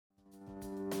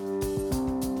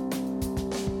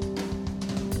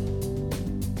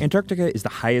Antarctica is the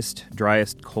highest,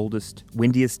 driest, coldest,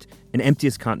 windiest, and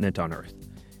emptiest continent on Earth.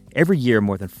 Every year,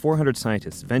 more than 400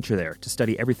 scientists venture there to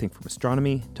study everything from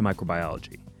astronomy to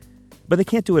microbiology. But they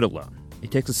can't do it alone. It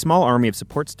takes a small army of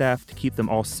support staff to keep them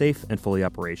all safe and fully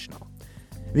operational.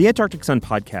 The Antarctic Sun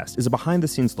podcast is a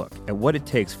behind-the-scenes look at what it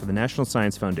takes for the National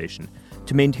Science Foundation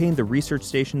to maintain the research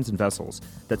stations and vessels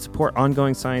that support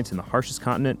ongoing science in the harshest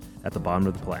continent at the bottom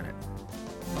of the planet.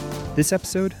 This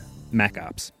episode,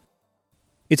 MacOps.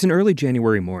 It's an early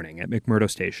January morning at McMurdo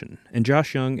Station, and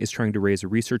Josh Young is trying to raise a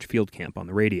research field camp on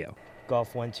the radio.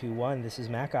 Golf 121, this is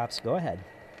MacOps. Go ahead.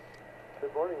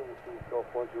 Good morning, this is Golf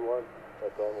 121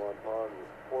 at Don Juan Pond.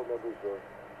 4 members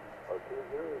of our team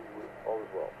here, and all is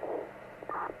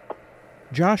well.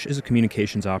 Josh is a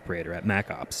communications operator at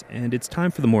MacOps, and it's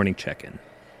time for the morning check-in.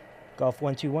 Golf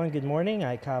 121, good morning.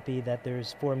 I copy that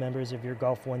there's 4 members of your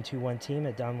Golf 121 team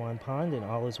at Don Juan Pond, and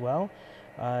all is well.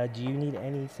 Do you need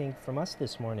anything from us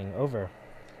this morning? Over.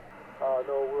 No,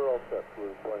 we're all set. We're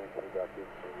planning to be back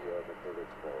into the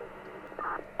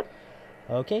tomorrow.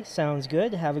 Okay, sounds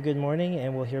good. Have a good morning,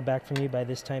 and we'll hear back from you by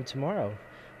this time tomorrow.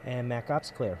 And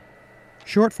MacOps clear.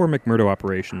 Short for McMurdo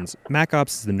Operations,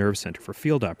 MacOps is the nerve center for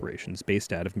field operations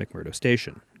based out of McMurdo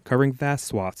Station, covering vast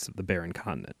swaths of the barren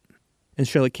continent. And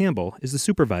Shelley Campbell is the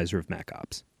supervisor of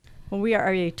MacOps. Well, we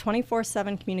are a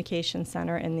 24/7 communication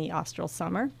center in the austral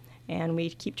summer, and we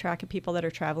keep track of people that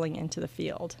are traveling into the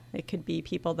field. It could be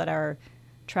people that are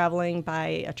traveling by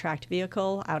a tracked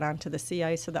vehicle out onto the sea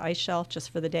ice or the ice shelf just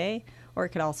for the day, or it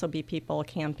could also be people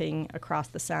camping across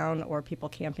the sound or people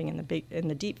camping in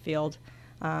the deep field.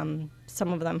 Some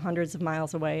of them hundreds of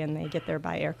miles away, and they get there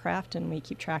by aircraft, and we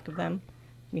keep track of them.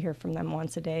 We hear from them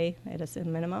once a day at a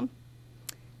minimum,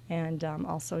 and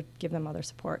also give them other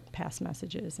support, pass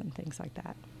messages, and things like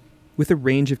that. With a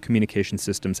range of communication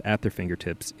systems at their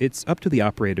fingertips, it's up to the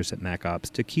operators at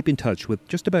MacOps to keep in touch with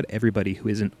just about everybody who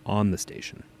isn't on the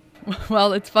station.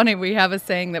 Well, it's funny, we have a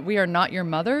saying that we are not your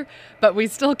mother, but we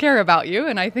still care about you,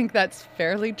 and I think that's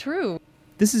fairly true.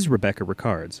 This is Rebecca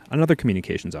Ricards, another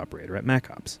communications operator at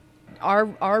MacOps.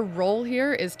 Our role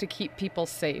here is to keep people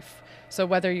safe. So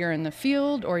whether you're in the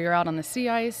field or you're out on the sea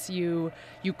ice, you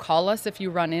call us if you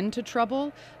run into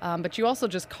trouble, but you also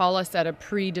just call us at a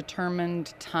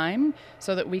predetermined time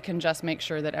so that we can just make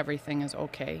sure that everything is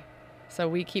okay. So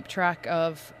we keep track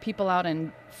of people out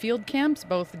in field camps,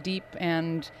 both deep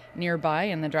and nearby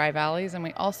in the dry valleys, and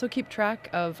we also keep track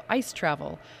of ice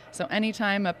travel. So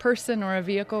anytime a person or a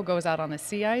vehicle goes out on the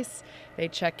sea ice, they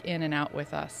check in and out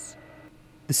with us.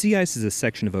 The sea ice is a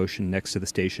section of ocean next to the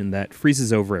station that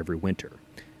freezes over every winter.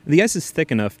 The ice is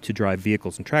thick enough to drive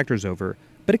vehicles and tractors over,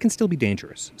 but it can still be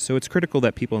dangerous, so it's critical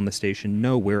that people on the station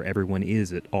know where everyone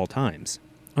is at all times.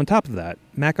 On top of that,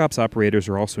 MacOps operators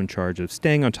are also in charge of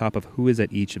staying on top of who is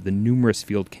at each of the numerous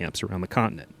field camps around the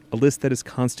continent, a list that is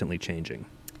constantly changing.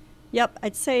 Yep,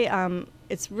 I'd say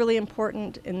it's really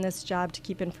important in this job to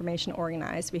keep information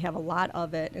organized. We have a lot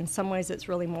of it. In some ways, it's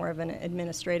really more of an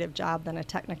administrative job than a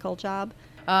technical job.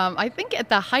 I think at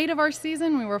the height of our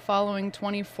season, we were following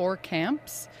 24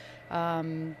 camps.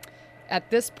 At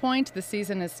this point, the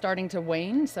season is starting to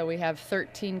wane, so we have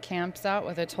 13 camps out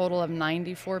with a total of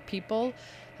 94 people,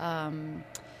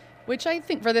 which I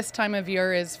think for this time of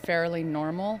year is fairly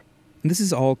normal. And this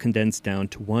is all condensed down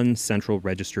to one central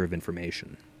register of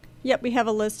information. Yep, we have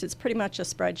a list. It's pretty much a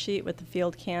spreadsheet with the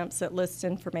field camps that lists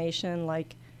information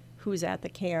like who's at the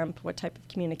camp, what type of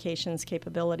communications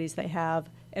capabilities they have,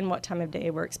 and what time of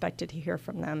day we're expected to hear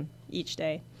from them each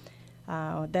day.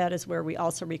 That is where we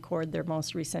also record their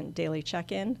most recent daily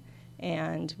check-in,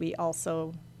 and we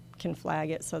also can flag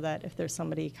it so that if there's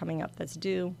somebody coming up that's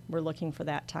due, we're looking for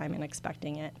that time and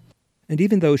expecting it. And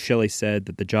even though Shelley said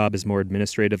that the job is more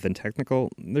administrative than technical,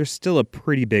 there's still a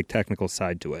pretty big technical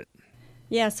side to it.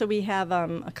 Yeah, so we have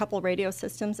a couple radio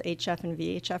systems, HF and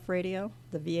VHF radio.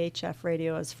 The VHF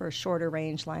radio is for shorter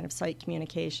range line of sight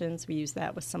communications. We use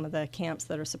that with some of the camps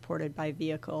that are supported by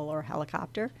vehicle or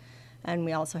helicopter. And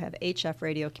we also have HF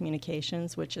radio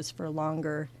communications, which is for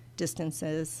longer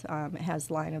distances.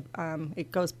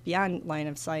 It goes beyond line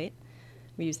of sight.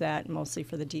 We use that mostly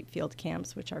for the deep field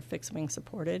camps, which are fixed wing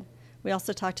supported. We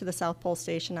also talk to the South Pole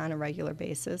Station on a regular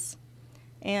basis.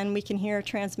 And we can hear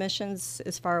transmissions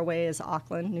as far away as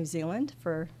Auckland, New Zealand,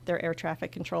 for their air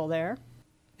traffic control there.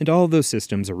 And all of those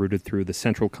systems are routed through the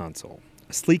central console,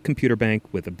 a sleek computer bank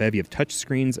with a bevy of touch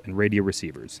screens and radio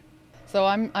receivers. So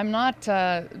I'm not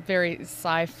very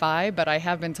sci-fi, but I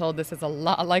have been told this is a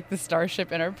lot like the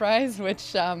Starship Enterprise,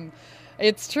 which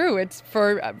it's true. It's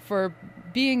for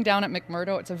being down at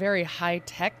McMurdo, it's a very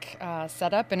high-tech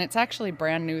setup, and it's actually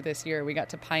brand new this year. We got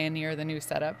to pioneer the new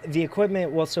setup. The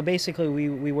equipment, well, so basically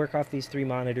we work off these 3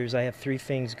 monitors. I have 3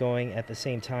 things going at the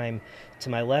same time. To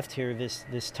my left here,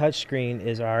 this touch screen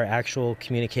is our actual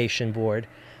communication board.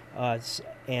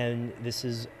 And this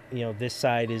is, this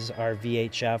side is our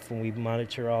VHF. When we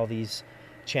monitor all these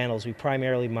channels, we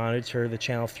primarily monitor the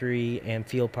Channel 3 and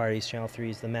field parties. Channel 3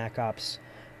 is the MacOps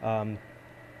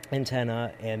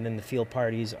antenna, and then the field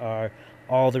parties are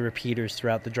all the repeaters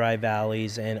throughout the dry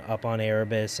valleys and up on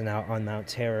Erebus and out on Mount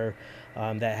Terror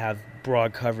that have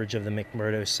broad coverage of the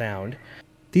McMurdo sound.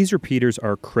 These repeaters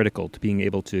are critical to being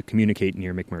able to communicate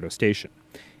near McMurdo Station.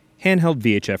 Handheld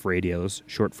VHF radios,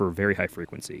 short for very high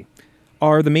frequency,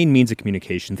 are the main means of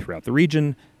communication throughout the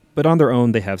region, but on their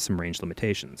own they have some range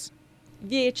limitations.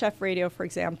 VHF radio, for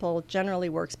example, generally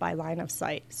works by line of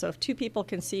sight. So if 2 people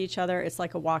can see each other, it's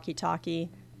like a walkie-talkie.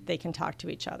 They can talk to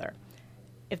each other.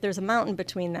 If there's a mountain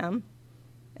between them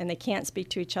and they can't speak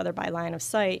to each other by line of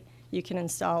sight, you can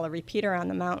install a repeater on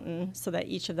the mountain so that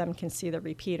each of them can see the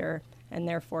repeater and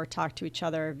therefore talk to each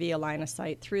other via line of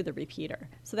sight through the repeater.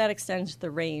 So that extends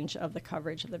the range of the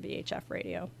coverage of the VHF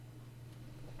radio.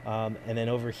 And then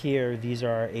over here, these are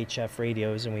our HF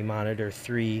radios, and we monitor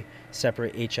 3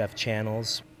 separate HF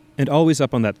channels. And always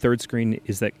up on that third screen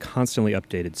is that constantly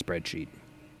updated spreadsheet.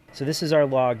 So this is our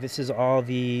log. This is all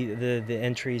the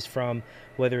entries from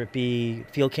whether it be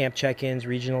field camp check-ins,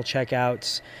 regional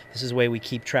checkouts. This is a way we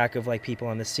keep track of like people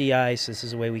on the sea ice. This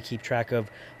is a way we keep track of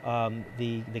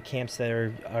the camps that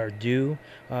are due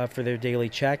for their daily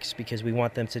checks, because we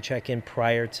want them to check in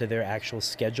prior to their actual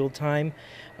scheduled time,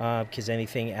 because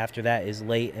anything after that is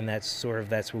late, and that's where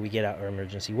we get out our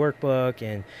emergency workbook,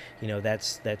 and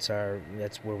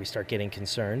that's where we start getting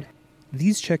concerned.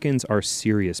 These check-ins are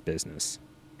serious business.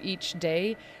 Each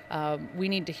day, we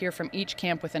need to hear from each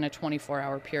camp within a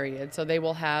 24-hour period. So they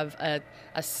will have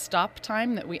a stop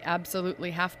time that we absolutely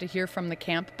have to hear from the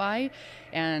camp by.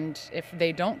 And if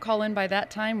they don't call in by that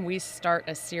time, we start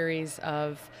a series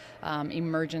of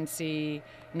emergency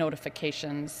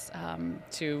notifications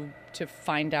to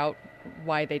find out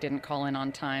why they didn't call in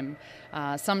on time.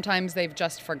 Sometimes they've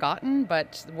just forgotten,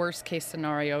 but the worst case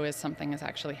scenario is something has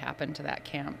actually happened to that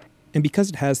camp. And because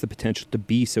it has the potential to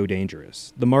be so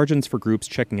dangerous, the margins for groups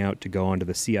checking out to go onto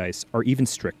the sea ice are even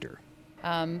stricter.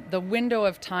 The window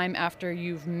of time after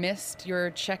you've missed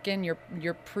your check-in,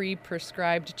 your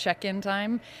pre-prescribed check-in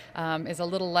time, is a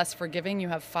little less forgiving. You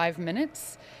have 5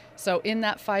 minutes. So in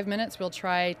that 5 minutes, we'll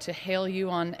try to hail you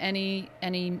on any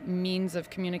means of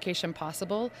communication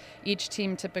possible. Each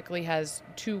team typically has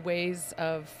 2 ways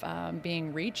of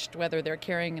being reached, whether they're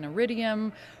carrying an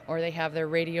iridium or they have their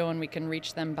radio and we can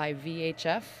reach them by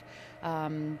VHF.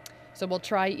 So we'll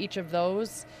try each of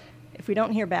those. If we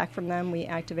don't hear back from them, we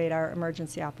activate our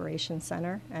Emergency Operations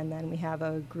Center, and then we have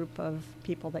a group of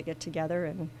people that get together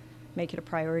and make it a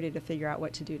priority to figure out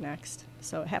what to do next.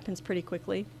 So it happens pretty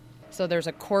quickly. So there's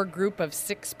a core group of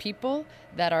 6 people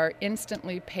that are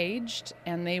instantly paged,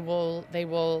 and they will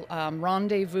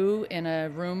rendezvous in a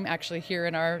room actually here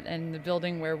in the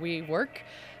building where we work,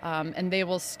 and they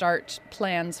will start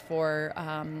plans for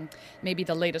maybe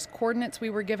the latest coordinates we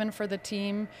were given for the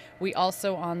team. We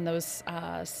also, on those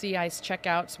sea ice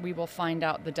checkouts, we will find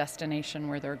out the destination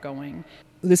where they're going.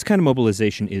 This kind of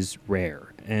mobilization is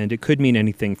rare, and it could mean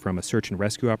anything from a search and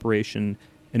rescue operation,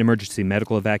 an emergency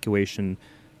medical evacuation,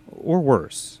 or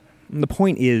worse. And the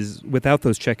point is, without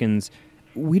those check-ins,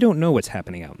 we don't know what's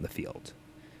happening out in the field.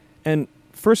 And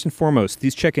first and foremost,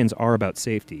 these check-ins are about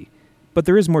safety, but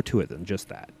there is more to it than just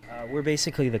that. We're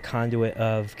basically the conduit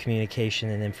of communication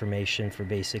and information for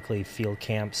basically field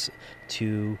camps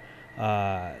to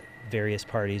various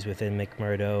parties within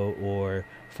McMurdo, or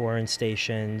foreign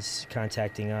stations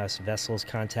contacting us, vessels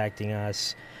contacting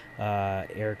us,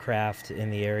 aircraft in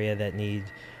the area that need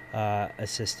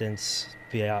assistance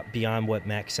beyond what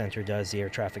MAC Center does, the air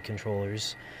traffic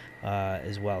controllers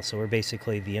as well. So we're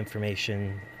basically the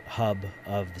information hub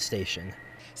of the station.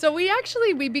 So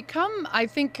we become, I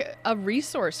think, a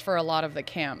resource for a lot of the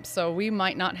camps. So we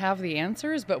might not have the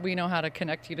answers, but we know how to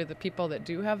connect you to the people that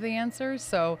do have the answers.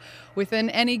 So within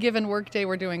any given workday,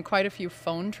 we're doing quite a few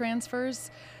phone transfers.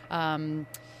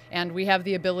 And we have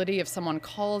the ability, if someone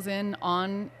calls in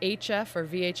on HF or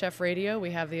VHF radio, we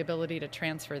have the ability to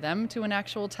transfer them to an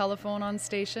actual telephone on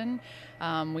station.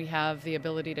 We have the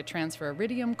ability to transfer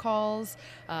Iridium calls,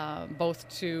 both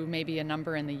to maybe a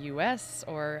number in the U.S.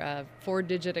 or a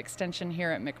 4-digit extension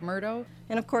here at McMurdo.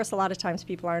 And of course, a lot of times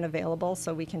people aren't available,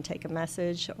 so we can take a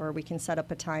message or we can set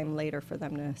up a time later for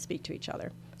them to speak to each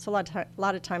other. So a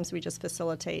lot of times we just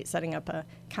facilitate setting up a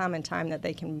common time that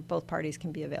both parties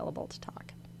can be available to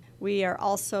talk. We are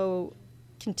also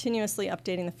continuously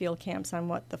updating the field camps on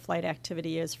what the flight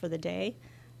activity is for the day.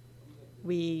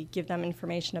 We give them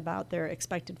information about their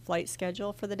expected flight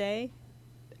schedule for the day,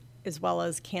 as well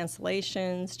as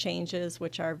cancellations, changes,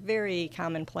 which are very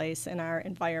commonplace in our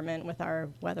environment with our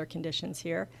weather conditions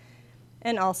here.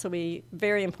 And also,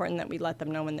 very important that we let them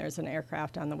know when there's an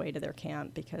aircraft on the way to their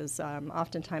camp, because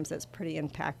oftentimes that's pretty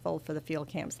impactful for the field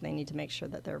camps, and they need to make sure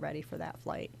that they're ready for that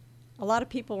flight. A lot of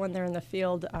people, when they're in the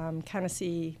field, kind of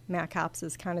see MacOps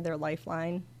as kind of their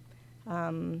lifeline.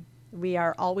 We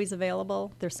are always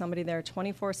available. There's somebody there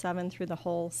 24/7 through the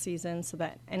whole season, so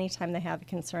that anytime they have a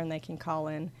concern, they can call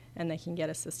in and they can get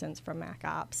assistance from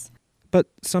MacOps. But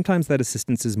sometimes that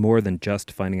assistance is more than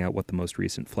just finding out what the most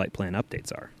recent flight plan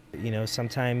updates are.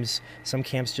 Sometimes some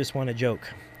camps just want to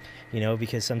joke,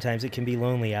 because sometimes it can be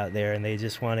lonely out there and they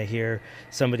just want to hear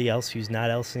somebody else who's not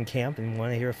else in camp and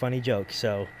want to hear a funny joke.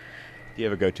 So, do you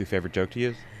have a go-to favorite joke to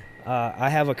use? I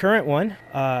have a current one.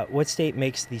 What state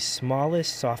makes the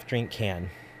smallest soft drink can?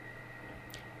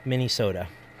 Minnesota.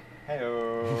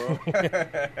 Hey-o.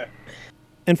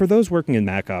 And for those working in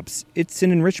MacOps, it's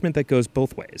an enrichment that goes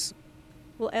both ways.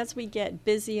 Well, as we get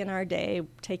busy in our day,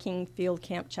 taking field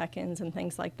camp check-ins and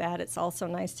things like that, it's also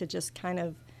nice to just kind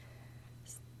of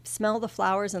smell the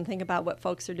flowers and think about what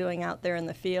folks are doing out there in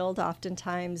the field.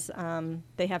 Oftentimes,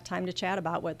 they have time to chat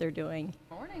about what they're doing.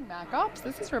 Morning, MacOps.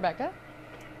 This is Rebecca.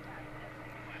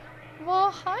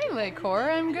 Well, hi,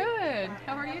 Lakor. I'm good.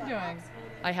 How are you doing?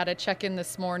 I had a check-in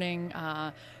this morning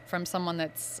from someone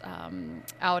that's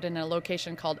out in a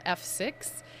location called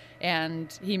F6,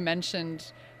 and he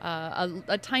mentioned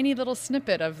a tiny little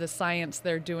snippet of the science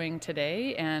they're doing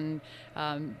today, and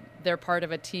they're part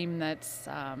of a team that's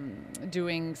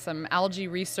doing some algae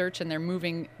research, and they're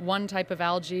moving one type of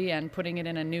algae and putting it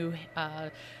in a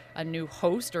new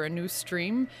host or a new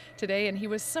stream today, and he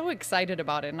was so excited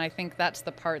about it. And I think that's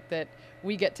the part that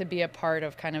we get to be a part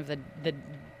of, kind of the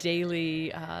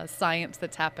daily science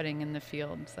that's happening in the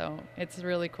field. So it's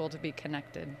really cool to be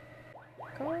connected.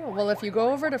 Cool. Well, if you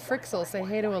go over to Frixel, say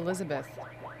hey to Elizabeth.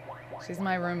 She's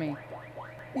my roomie.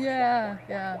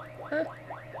 Yeah.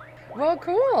 Well,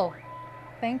 cool.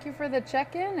 Thank you for the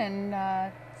check-in,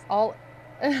 and all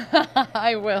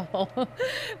I will.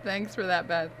 Thanks for that,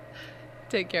 Beth.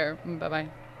 Take care. Bye-bye.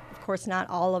 Of course, not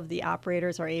all of the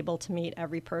operators are able to meet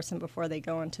every person before they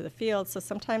go into the field, so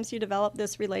sometimes you develop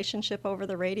this relationship over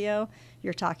the radio.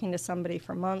 You're talking to somebody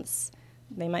for months.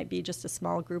 They might be just a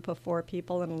small group of 4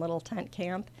 people in a little tent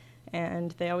camp,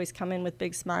 and they always come in with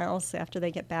big smiles after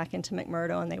they get back into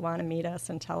McMurdo, and they want to meet us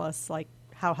and tell us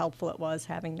how helpful it was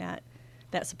having that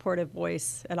supportive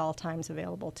voice at all times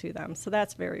available to them. So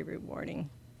that's very rewarding.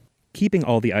 Keeping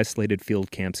all the isolated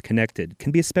field camps connected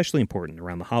can be especially important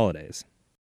around the holidays.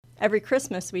 Every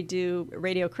Christmas, we do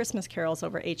radio Christmas carols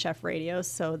over HF radios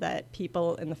so that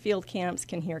people in the field camps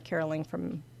can hear caroling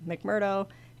from McMurdo,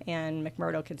 and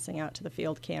McMurdo can sing out to the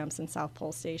field camps in South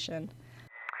Pole Station.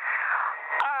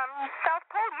 South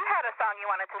Pole, you had a song you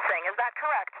wanted to sing, is that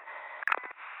correct?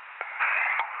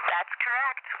 That's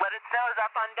correct. Let It Snow is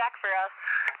up on deck for us.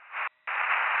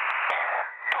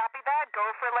 Copy that. Go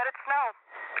for Let It Snow.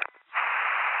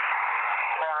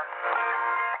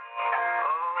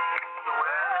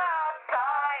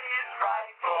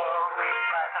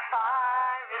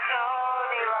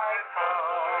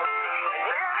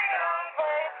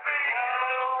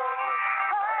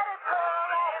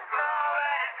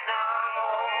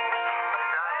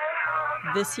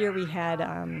 This year we had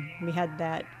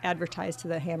that advertised to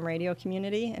the ham radio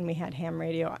community, and we had ham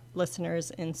radio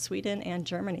listeners in Sweden and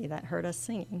Germany that heard us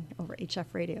singing over HF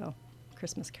radio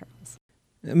Christmas carols.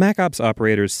 MacOps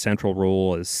operators' central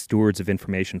role as stewards of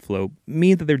information flow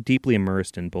mean that they're deeply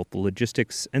immersed in both the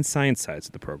logistics and science sides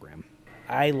of the program.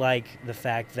 I like the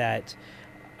fact that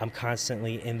I'm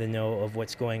constantly in the know of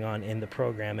what's going on in the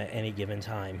program at any given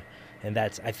time, and I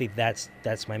think that's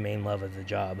my main love of the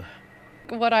job.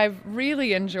 What I've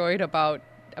really enjoyed about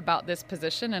this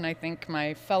position, and I think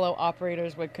my fellow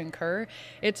operators would concur,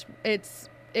 it's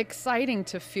exciting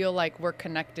to feel like we're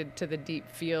connected to the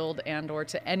deep field and or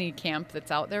to any camp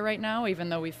that's out there right now, even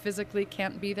though we physically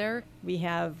can't be there. We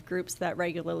have groups that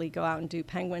regularly go out and do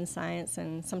penguin science,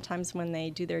 and sometimes when they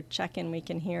do their check-in, we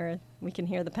can hear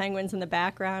the penguins in the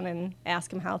background and ask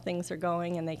them how things are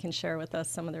going, and they can share with us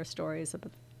some of their stories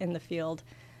in the field.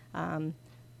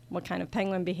 What kind of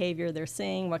penguin behavior they're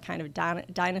seeing, what kind of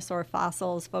dinosaur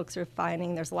fossils folks are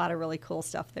finding. There's a lot of really cool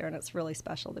stuff there, and it's really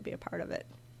special to be a part of it.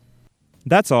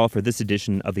 That's all for this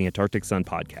edition of the Antarctic Sun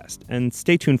podcast, and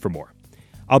stay tuned for more.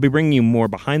 I'll be bringing you more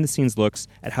behind-the-scenes looks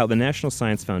at how the National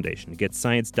Science Foundation gets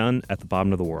science done at the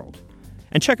bottom of the world.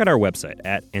 And check out our website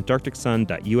at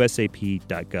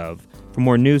antarcticsun.usap.gov for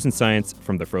more news and science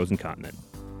from the frozen continent.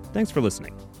 Thanks for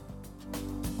listening.